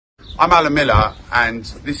I'm Alan Miller and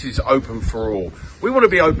this is Open for All. We want to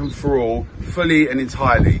be open for all, fully and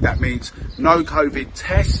entirely. That means no COVID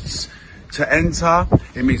tests to enter.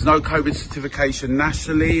 It means no COVID certification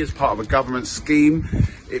nationally as part of a government scheme.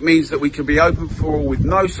 It means that we can be open for all with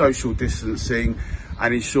no social distancing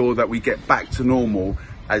and ensure that we get back to normal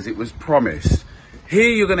as it was promised. Here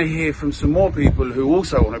you're going to hear from some more people who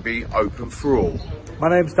also want to be open for all. My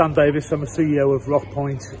name's Dan Davis, I'm the CEO of Rock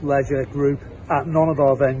Point Leisure Group. At none of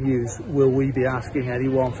our venues will we be asking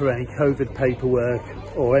anyone for any COVID paperwork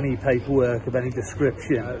or any paperwork of any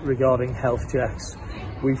description regarding health checks.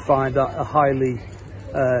 We find that a highly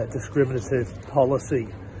discriminative policy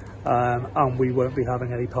and we won't be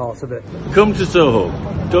having any part of it. Come to Soho,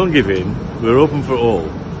 don't give in, we're open for all.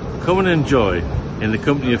 Come and enjoy in the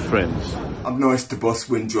company of friends. I'm Norris the Boss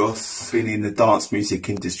Windross, been in the dance music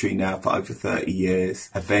industry now for over 30 years.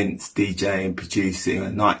 Events, DJing, producing,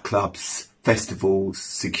 nightclubs, festivals,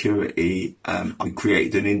 security. We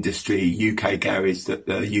created an industry, UK Garage, that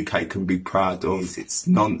the UK can be proud of. It's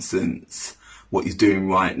nonsense what you're doing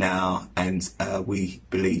right now, and we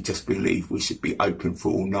believe we should be open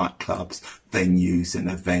for all nightclubs, venues and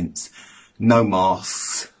events. No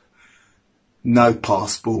masks. No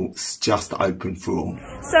passports, just open for all.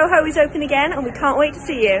 Soho is open again and we can't wait to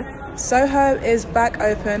see you. Soho is back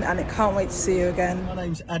open and it can't wait to see you again. My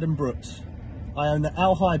name's Adam Brooks. I own the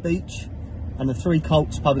Owl High Beach and the Three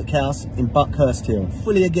Colts Public House in Buckhurst Hill.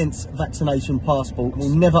 Fully against vaccination passport. We'll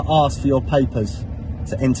never ask for your papers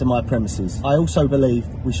to enter my premises. I also believe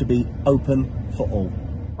we should be open for all.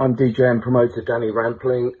 I'm DJ and promoter Danny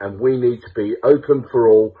Rampling and we need to be open for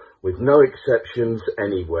all with no exceptions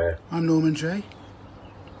anywhere. I'm Norman J,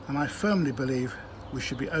 and I firmly believe we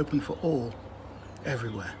should be open for all,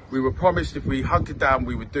 everywhere. We were promised if we hunkered down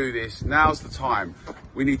we would do this. Now's the time.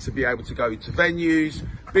 We need to be able to go to venues,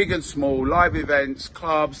 big and small, live events,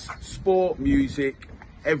 clubs, sport, music,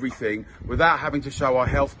 everything, without having to show our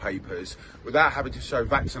health papers, without having to show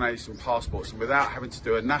vaccination passports, and without having to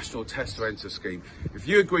do a national test to enter scheme. If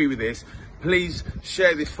you agree with this, please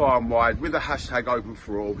share this far and wide with the hashtag Open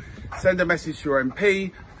for All. Send a message to your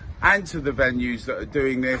MP and to the venues that are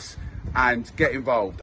doing this and get involved.